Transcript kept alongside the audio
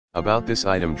About this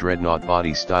item: Dreadnought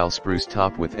body style spruce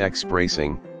top with X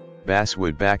bracing,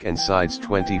 basswood back and sides,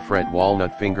 20 fret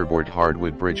walnut fingerboard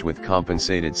hardwood bridge with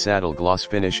compensated saddle gloss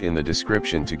finish. In the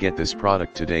description to get this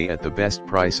product today at the best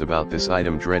price. About this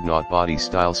item: Dreadnought body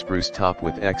style spruce top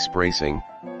with X bracing,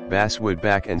 basswood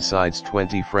back and sides,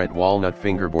 20 fret walnut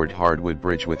fingerboard hardwood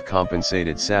bridge with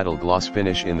compensated saddle gloss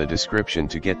finish. In the description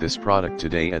to get this product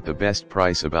today at the best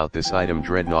price. About this item: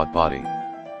 Dreadnought body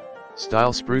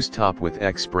style spruce top with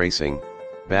X bracing,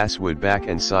 basswood back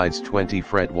and sides, 20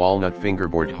 fret walnut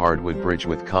fingerboard hardwood bridge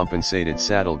with compensated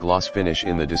saddle gloss finish.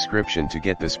 In the description to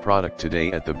get this product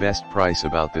today at the best price.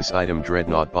 About this item: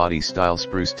 Dreadnought body style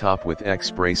spruce top with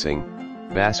X bracing,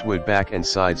 basswood back and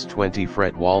sides, 20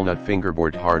 fret walnut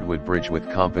fingerboard hardwood bridge with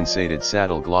compensated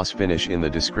saddle gloss finish. In the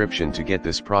description to get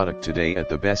this product today at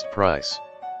the best price.